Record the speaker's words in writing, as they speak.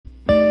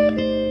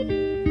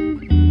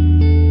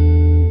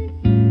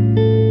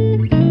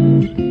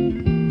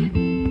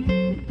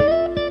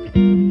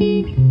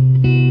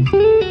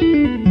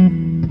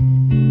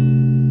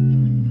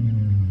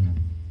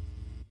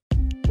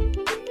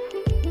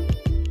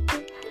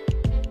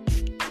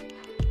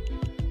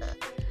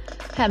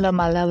Hello,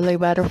 my lovely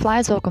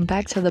butterflies. Welcome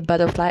back to the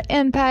Butterfly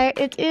Empire.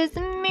 It is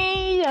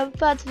me, the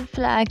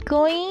Butterfly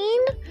Queen.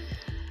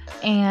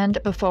 And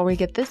before we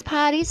get this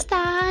party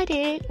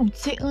started,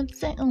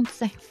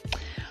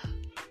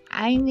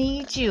 I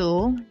need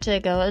you to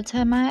go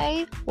to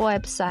my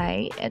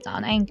website. It's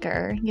on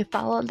Anchor. You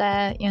follow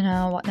that,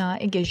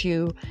 whatnot. It gives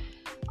you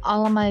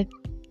all of my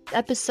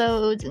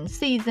episodes and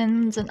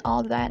seasons and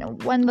all that in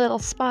one little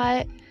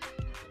spot.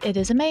 It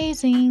is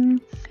amazing.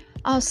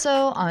 Also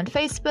on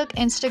Facebook,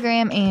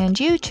 Instagram, and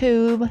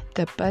YouTube,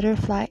 the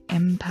Butterfly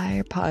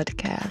Empire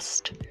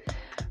Podcast.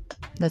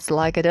 Let's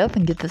like it up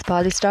and get this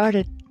party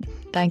started.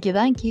 Thank you.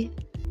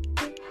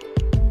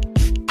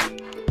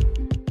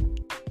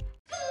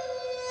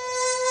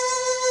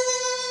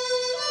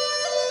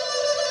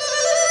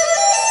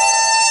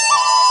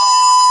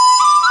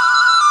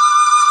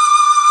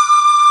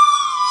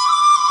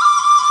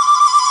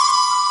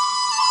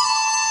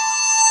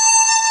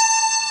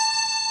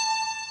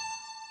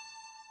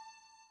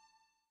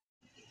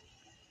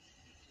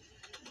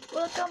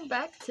 Welcome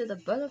back to the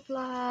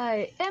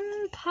Butterfly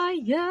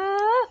Empire.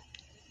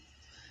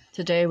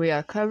 Today we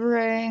are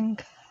covering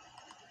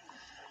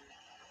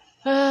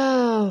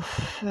a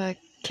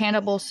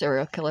cannibal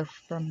serial killer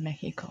from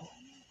Mexico.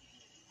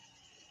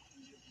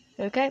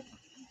 Okay?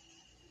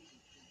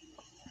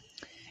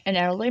 An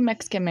elderly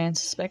Mexican man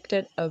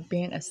suspected of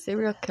being a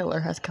serial killer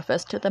has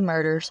confessed to the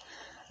murders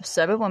of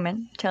 7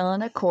 women,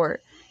 telling a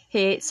court he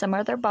ate some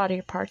of their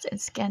body parts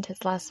and skinned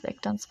his last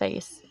victim's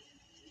face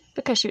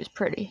because she was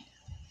pretty.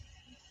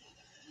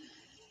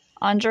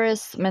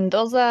 Andres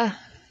Mendoza.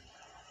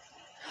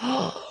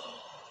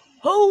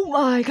 Oh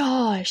my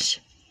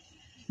gosh!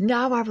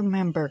 Now I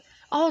remember.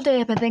 All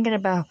day I've been thinking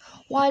about,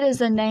 why does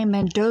the name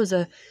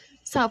Mendoza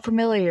sound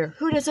familiar?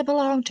 Who does it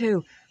belong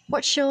to?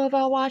 What show have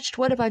I watched?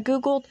 What have I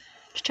Googled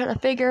to try to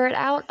figure it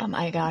out? Oh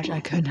my gosh,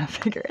 I could not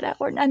figure it out.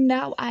 And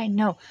now I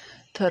know.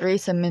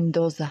 Teresa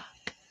Mendoza.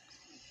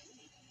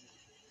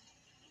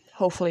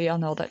 Hopefully y'all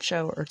know that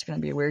show, or it's going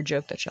to be a weird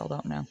joke that y'all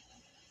don't know.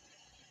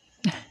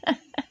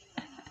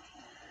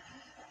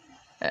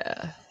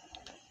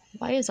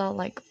 Why is all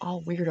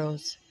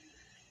weirdos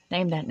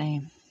name that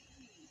name?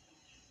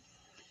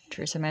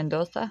 Teresa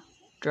Mendoza,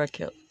 drug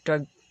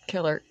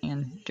killer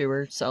and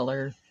doer,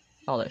 seller,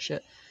 all that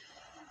shit.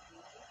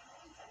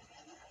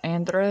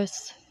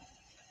 Andres,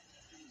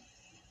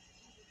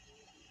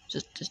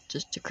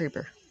 just a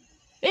creeper.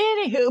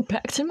 Anywho,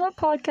 back to my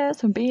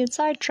podcast. I'm being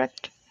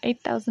sidetracked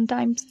 8,000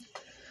 times.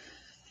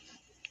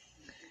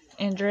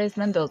 Andres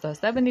Mendoza,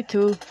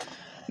 72.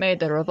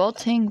 Made the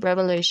revolting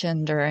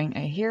revelation during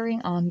a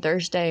hearing on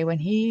Thursday when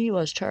he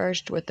was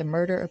charged with the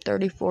murder of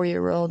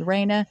 34-year-old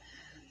Reina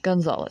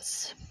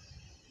Gonzalez.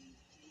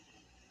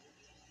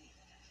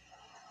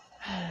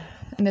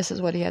 And this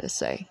is what he had to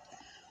say.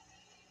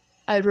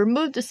 I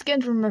removed the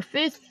skin from her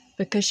face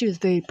because she was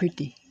very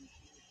pretty.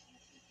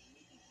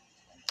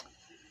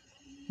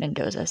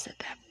 Mendoza said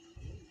that.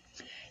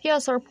 He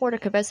also reported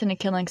confessing to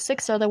killing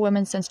 6 other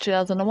women since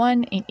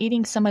 2001 and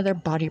eating some of their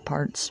body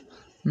parts.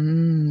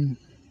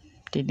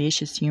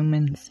 Delicious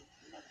humans.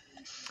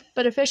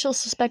 But officials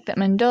suspect that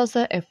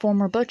Mendoza, a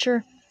former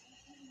butcher,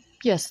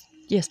 yes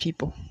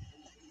people,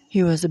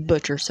 he was a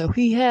butcher, so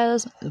he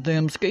has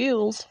them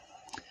skills.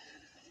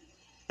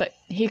 But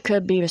he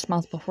could be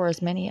responsible for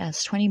as many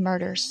as 20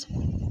 murders.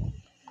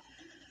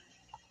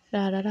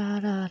 All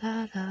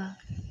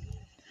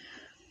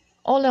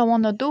I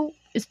want to do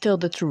is tell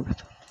the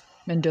truth,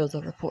 Mendoza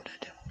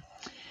reported.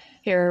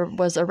 He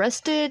was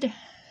arrested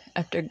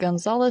after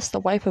Gonzalez,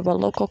 the wife of a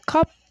local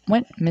cop,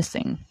 went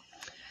missing.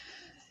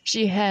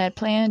 She had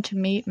planned to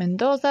meet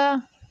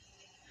Mendoza,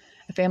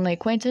 a family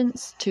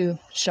acquaintance, to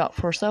shop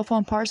for cell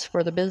phone parts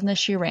for the business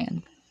she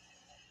ran.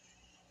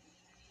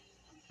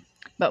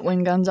 But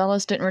when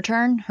Gonzalez didn't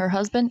return, her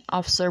husband,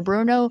 Officer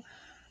Bruno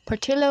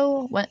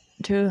Portillo, went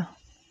to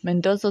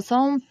Mendoza's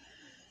home.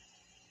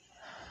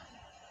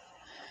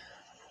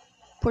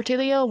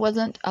 Portillo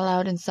wasn't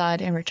allowed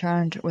inside and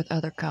returned with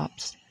other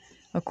cops.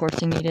 Of course,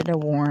 he needed a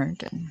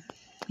warrant and,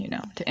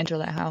 to enter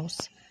that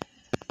house.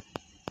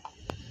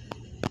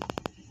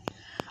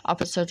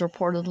 Officers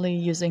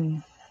reportedly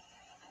using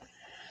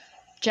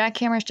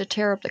jackhammers to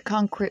tear up the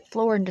concrete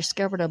floor and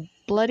discovered a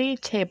bloody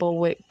table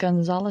with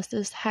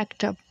Gonzalez's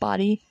hacked-up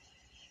body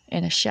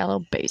in a shallow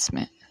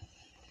basement.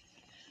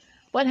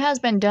 What has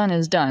been done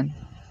is done.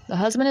 The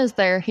husband is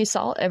there. He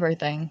saw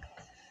everything.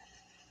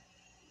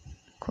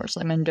 Of course,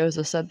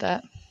 Mendoza said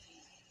that.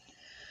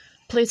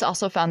 Police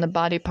also found the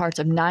body parts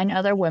of 9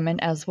 other women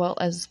as well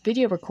as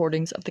video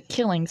recordings of the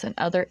killings and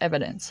other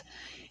evidence,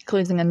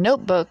 including a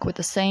notebook with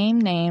the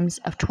same names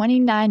of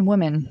 29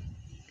 women.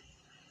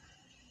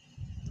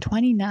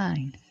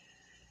 29.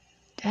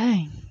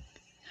 Dang.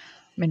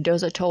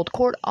 Mendoza told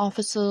court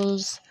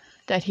officials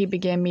that he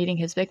began meeting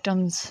his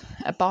victims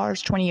at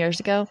bars 20 years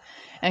ago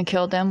and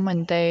killed them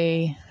when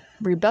they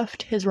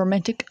rebuffed his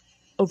romantic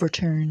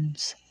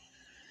overturns.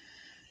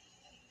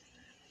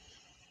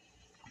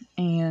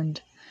 And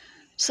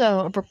so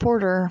a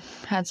reporter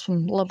had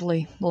some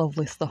lovely,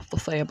 lovely stuff to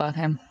say about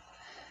him.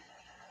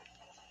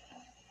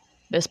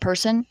 This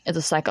person is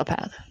a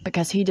psychopath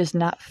because he does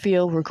not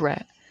feel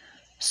regret.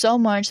 So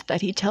much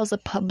that he tells the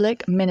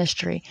public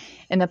ministry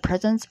in the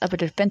presence of a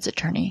defense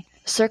attorney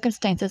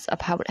circumstances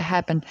of how it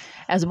happened,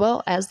 as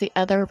well as the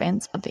other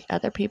events of the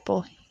other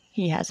people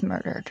he has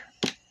murdered.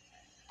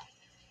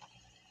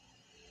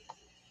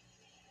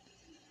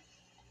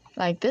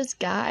 Like, this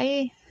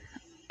guy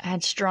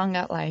had strung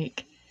out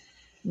like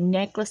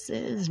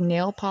necklaces,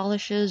 nail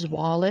polishes,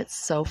 wallets,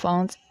 cell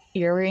phones,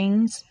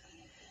 earrings,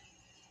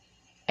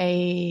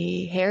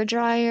 a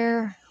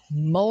hairdryer,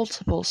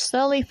 multiple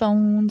cell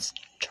phones,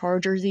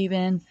 chargers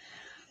even,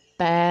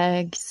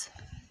 bags.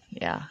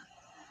 Yeah.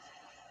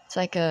 It's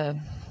like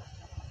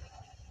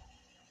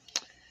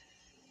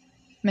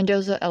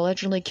Mendoza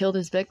allegedly killed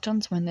his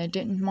victims when they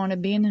didn't want to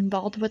be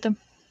involved with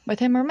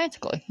him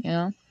romantically, you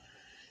know.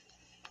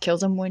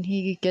 Kills him when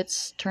he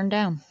gets turned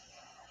down.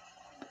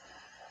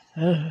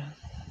 Ugh.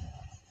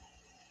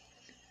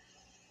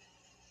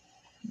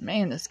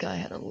 Man, this guy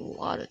had a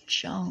lot of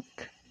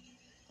junk.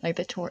 Like,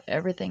 they tore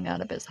everything out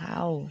of his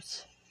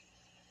house.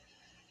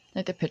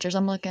 Like, the pictures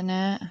I'm looking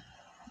at.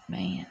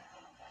 Man.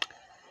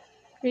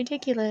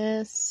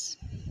 Ridiculous.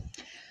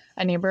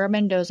 A neighbor of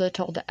Mendoza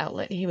told the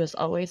outlet he was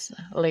always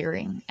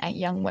leering at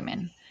young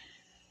women.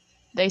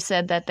 They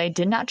said that they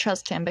did not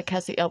trust him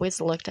because he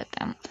always looked at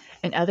them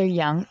and other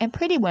young and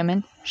pretty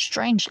women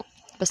strangely.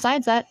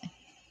 Besides that,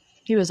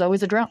 he was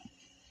always a drunk.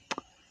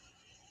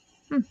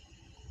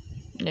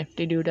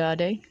 Nifty doo dah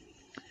day.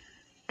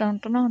 Dun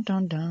dun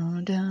dun dun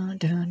dun dun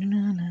dun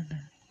dun dun.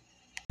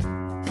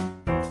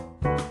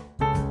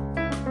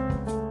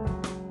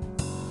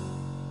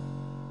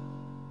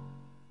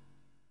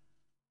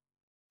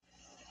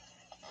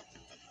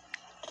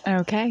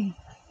 Okay.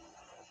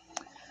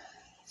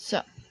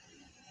 So,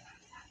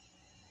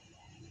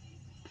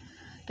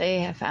 they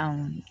have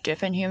found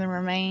different human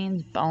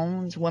remains,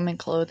 bones, women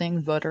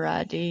clothing, voter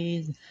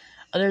IDs,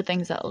 other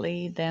things that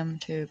lead them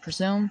to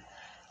presume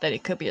that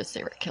it could be a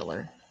serial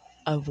killer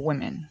of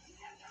women.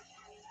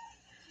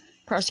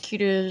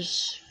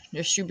 Prosecutors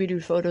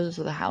distributed photos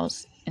of the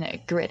house in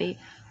a gritty,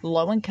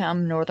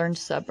 low-income northern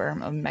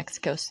suburb of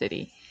Mexico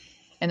City,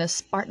 and the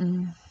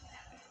Spartan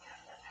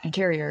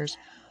interiors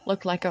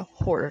looked like a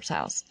hoarder's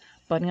house.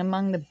 But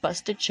among the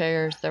busted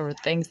chairs, there were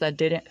things that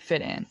didn't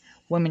fit in.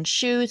 Women's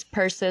shoes,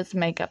 purses,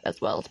 makeup,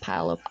 as well as a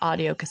pile of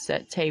audio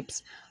cassette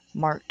tapes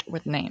marked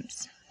with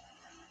names.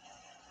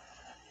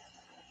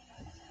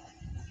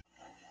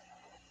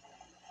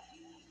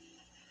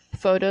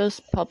 Photos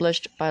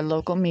published by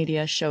local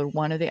media showed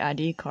one of the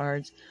ID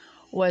cards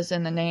was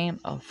in the name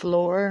of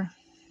Flor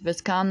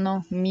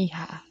Vizcaino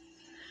Mija,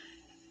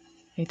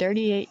 a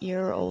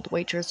 38-year-old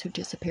waitress who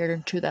disappeared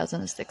in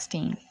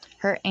 2016.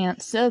 Her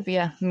aunt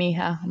Sylvia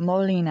Mija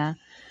Molina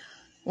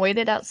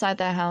waited outside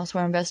the house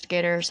where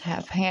investigators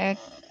have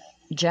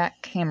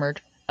jackhammered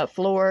up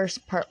floors,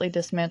 partly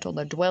dismantled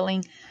the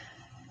dwelling,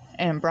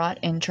 and brought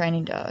in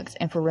training dogs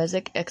and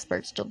forensic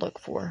experts to look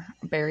for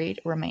buried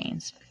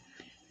remains.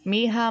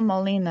 Mija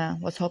Molina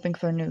was hoping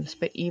for news,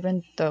 but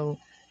even though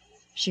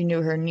she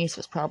knew her niece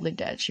was probably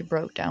dead, she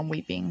broke down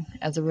weeping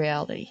as the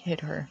reality hit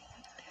her.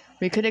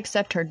 We could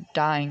accept her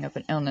dying of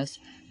an illness,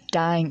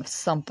 dying of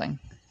something.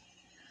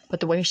 But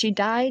the way she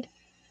died,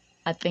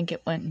 I think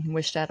it wouldn't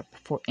wish that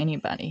for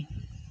anybody.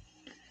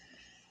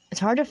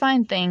 It's hard to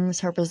find things,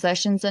 her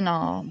possessions and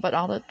all, but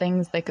all the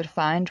things they could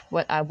find,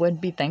 what I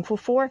would be thankful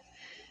for,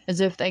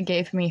 is if they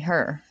gave me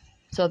her,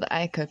 so that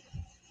I could...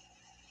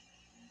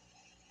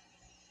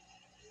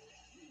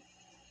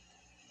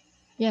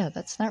 Yeah,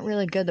 that's not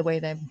really good the way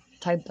they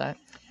typed that.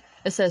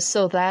 It says,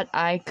 so that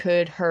I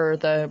could her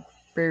the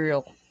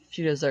burial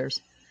she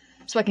deserves.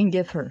 So I can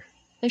give her.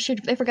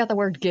 They forgot the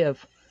word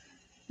give.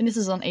 And this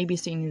is on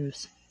ABC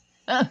News.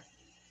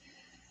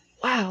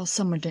 Wow,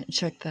 someone didn't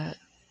check that.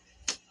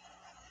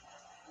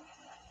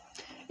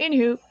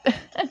 Anywho.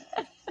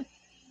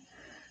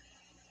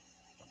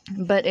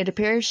 But it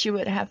appears she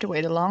would have to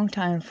wait a long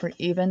time for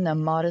even the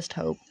modest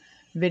hope.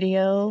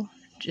 Video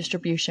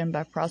distribution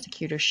by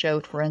prosecutors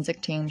showed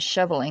forensic teams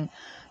shoveling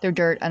their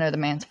dirt under the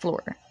man's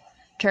floor,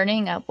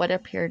 turning up what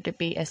appeared to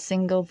be a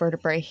single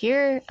vertebrae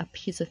here, a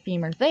piece of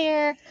femur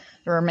there.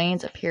 The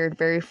remains appeared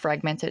very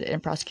fragmented,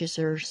 and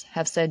prosecutors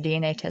have said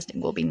DNA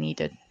testing will be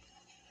needed.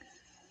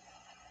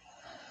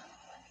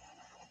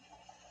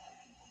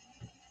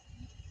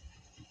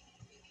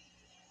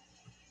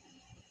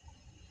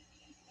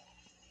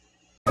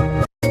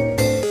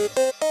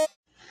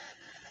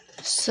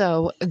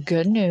 So,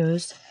 good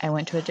news. I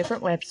went to a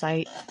different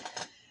website,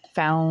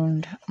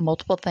 found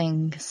multiple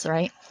things,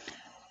 right?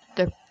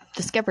 They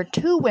discovered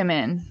 2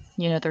 women,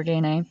 their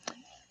DNA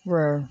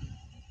were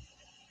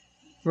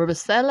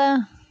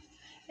Rubicella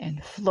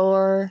and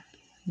Flor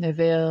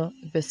Neville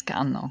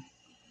Vizcaino.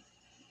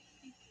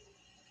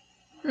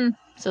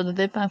 So they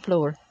did find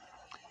Flor.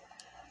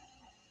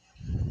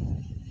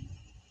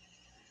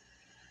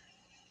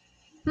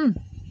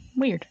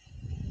 Weird.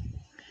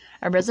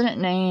 A resident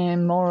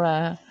named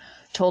Mora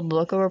told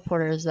local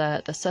reporters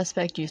that the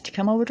suspect used to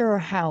come over to her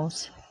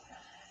house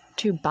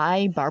to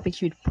buy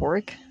barbecued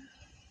pork.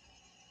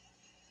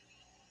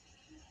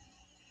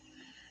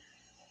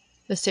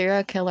 The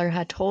serial killer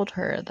had told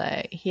her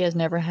that he has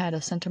never had a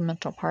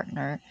sentimental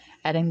partner,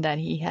 adding that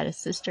he had a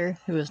sister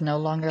who no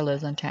longer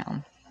lives in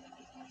town.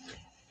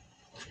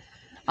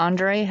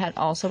 Andre had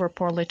also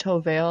reportedly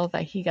told Vale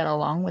that he got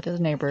along with his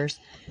neighbors,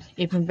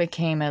 even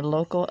became a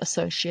local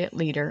associate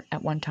leader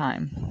at one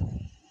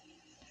time.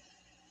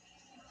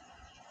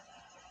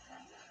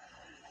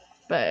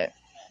 But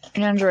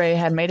Andre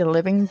had made a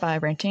living by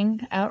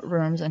renting out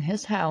rooms in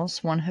his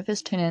house. One of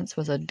his tenants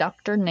was a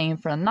doctor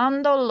named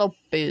Fernando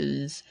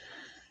Lopez,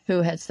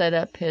 who had set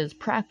up his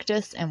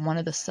practice in one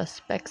of the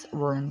suspect's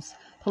rooms.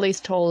 Police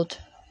told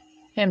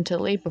him to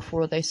leave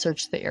before they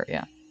searched the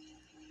area.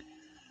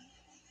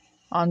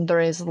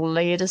 Andre's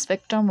latest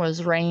victim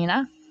was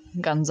Reina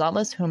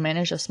Gonzalez, who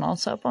managed a small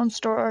cell phone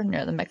store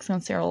near the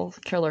Mexican serial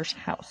killer's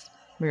house.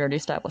 We already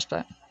established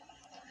that.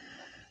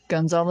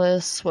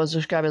 Gonzalez was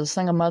described as a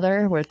single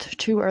mother with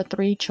 2 or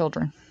 3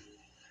 children.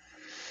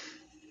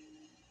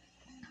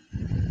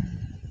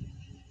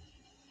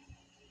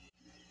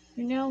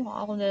 You know,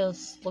 all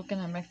this looking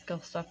at Mexico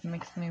stuff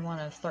makes me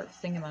want to start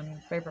singing my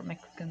favorite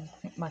Mexican,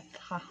 my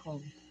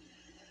Tahoe.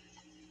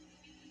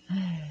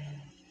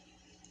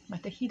 My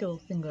Tejido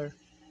singer,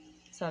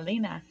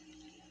 Selena.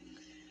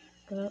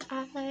 Pero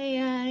ay,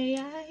 ay,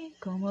 ay,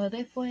 como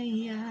de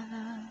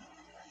fuera.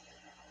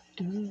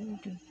 Do,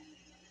 do.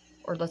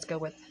 Or let's go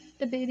with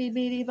the bitty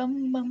bitty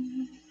bum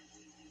bum.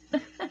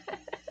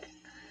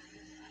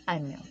 I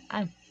know,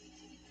 I'm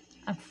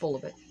full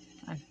of it.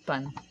 I'm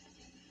fun.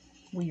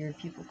 Weird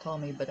people call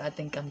me, but I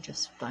think I'm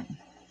just fun.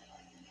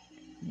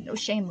 No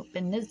shame up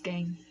in this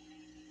game.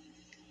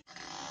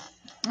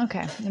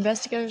 Okay,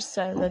 investigators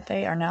said that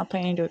they are now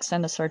planning to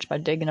extend the search by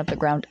digging up the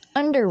ground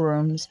under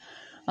rooms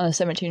on the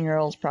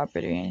 17-year-old's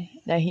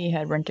property that he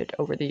had rented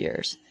over the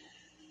years.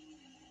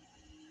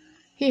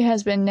 He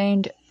has been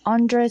named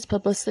Andres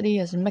publicity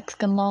as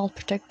Mexican laws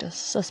protect a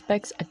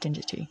suspect's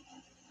identity.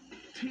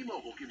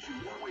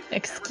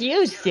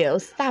 Excuse you,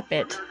 stop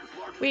it.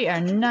 We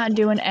are not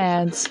doing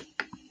ads.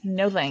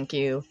 No thank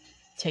you.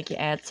 Take your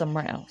ad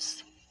somewhere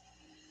else.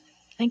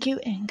 Thank you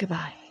and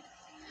goodbye.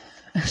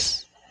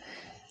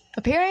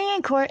 Appearing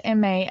in court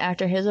in May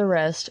after his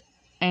arrest,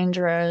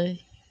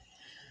 Andre,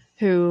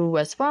 who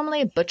was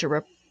formerly a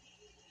butcher,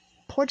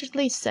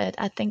 reportedly said,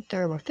 "I think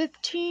there were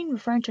 15,"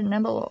 referring to the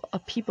number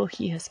of people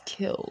he has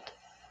killed,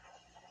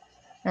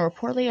 and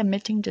reportedly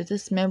admitting to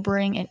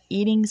dismembering and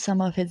eating some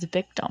of his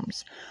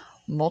victims.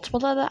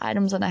 Multiple other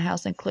items in the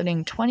house,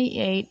 including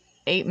 28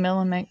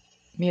 8mm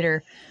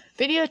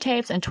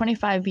videotapes and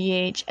 25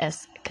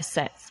 VHS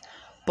cassettes,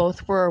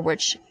 both were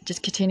which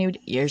discontinued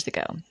years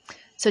ago,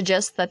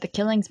 suggests that the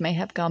killings may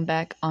have gone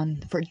back on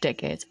for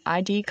decades.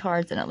 ID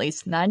cards and at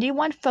least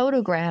 91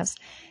 photographs,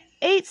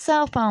 8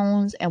 cell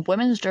phones, and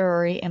women's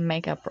jewelry and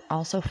makeup were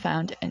also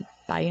found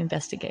by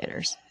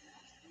investigators.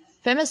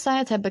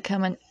 Femicides have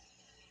become an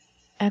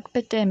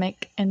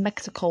epidemic in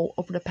Mexico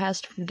over the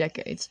past few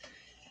decades,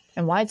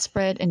 and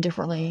widespread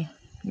indifferently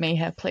may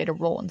have played a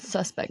role in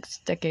suspects'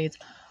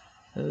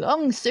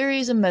 decades-long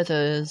series of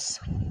murders.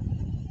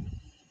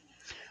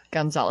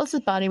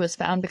 Gonzalez's body was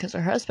found because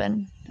her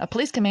husband, a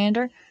police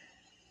commander,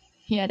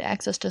 he had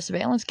access to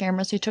surveillance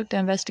cameras. He took the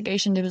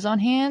investigation to his own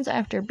hands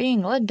after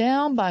being led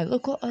down by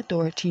local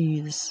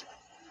authorities.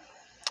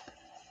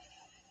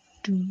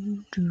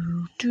 Do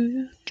do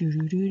do do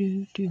do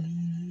do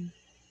do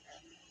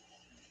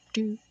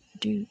do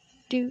do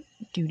do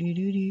do do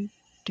do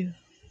do.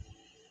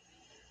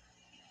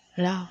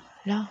 La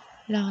la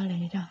la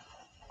la.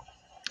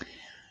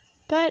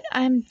 But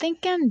I'm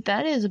thinking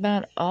that is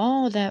about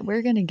all that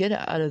we're gonna get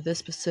out of this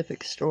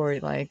specific story.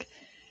 Like,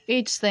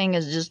 each thing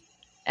is just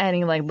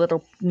adding like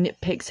little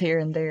nitpicks here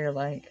and there.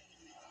 Like,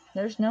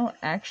 there's no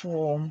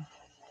actual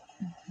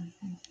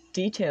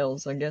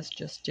details, I guess,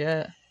 just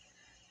yet.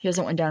 He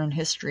hasn't went down in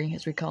history,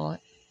 as we call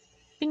it.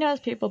 You know, those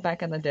people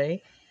back in the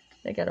day,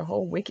 they got a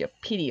whole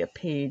Wikipedia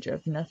page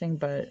of nothing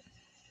but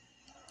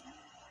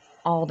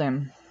all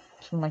them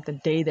from like the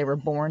day they were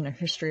born, their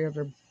history of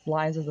their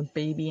lives as a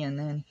baby, and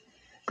then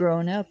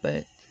growing up.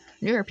 But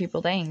newer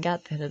people, they ain't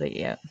got that of it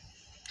yet.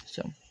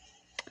 So,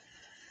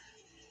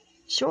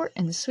 short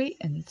and sweet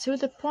and to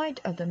the point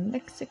of the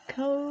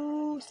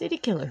Mexico City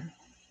killer,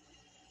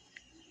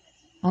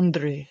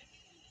 Andre.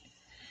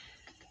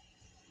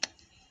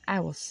 I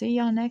will see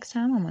y'all next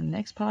time on my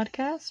next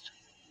podcast.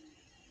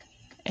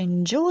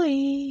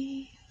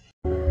 Enjoy!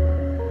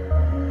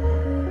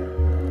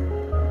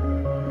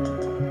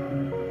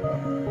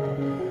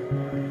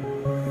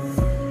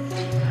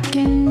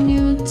 Can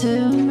you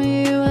tell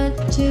me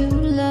what you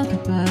love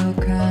about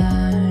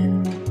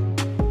crime?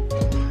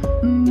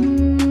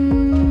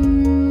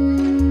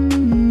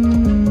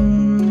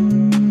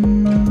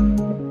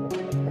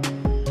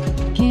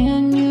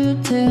 Can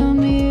you tell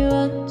me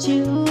what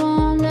you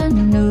wanna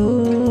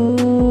know?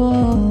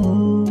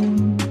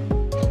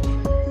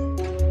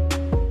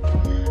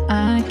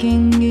 I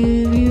can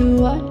give you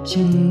what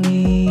you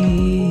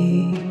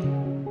need.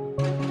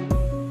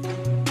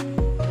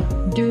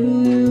 Do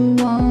you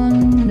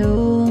wanna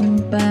know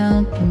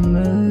about the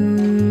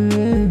murder?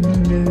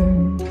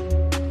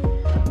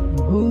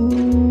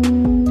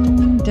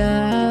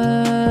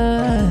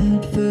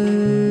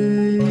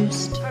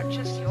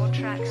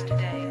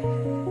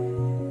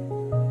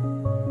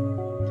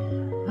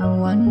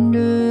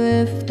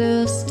 wonder if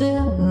they're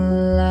still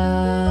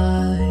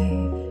alive.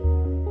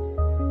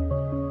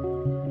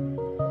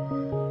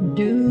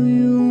 Do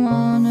you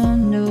wanna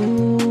know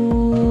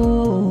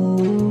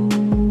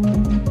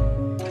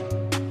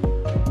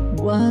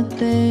what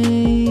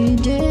they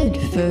did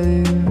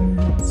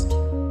first?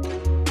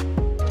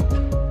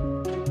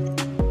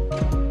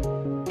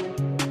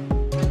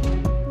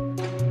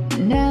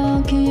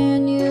 Now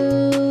can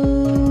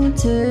you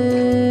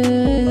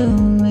tell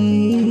me?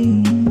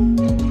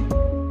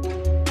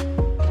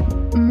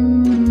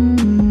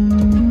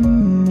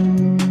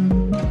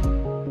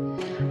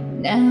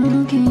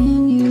 Now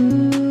can you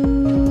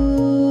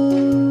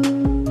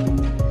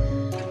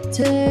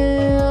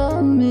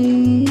tell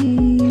me?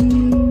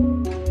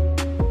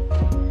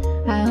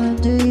 How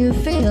do you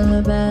feel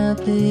about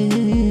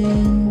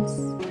this?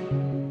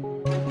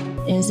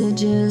 Is it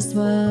just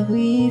what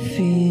we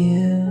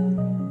feel?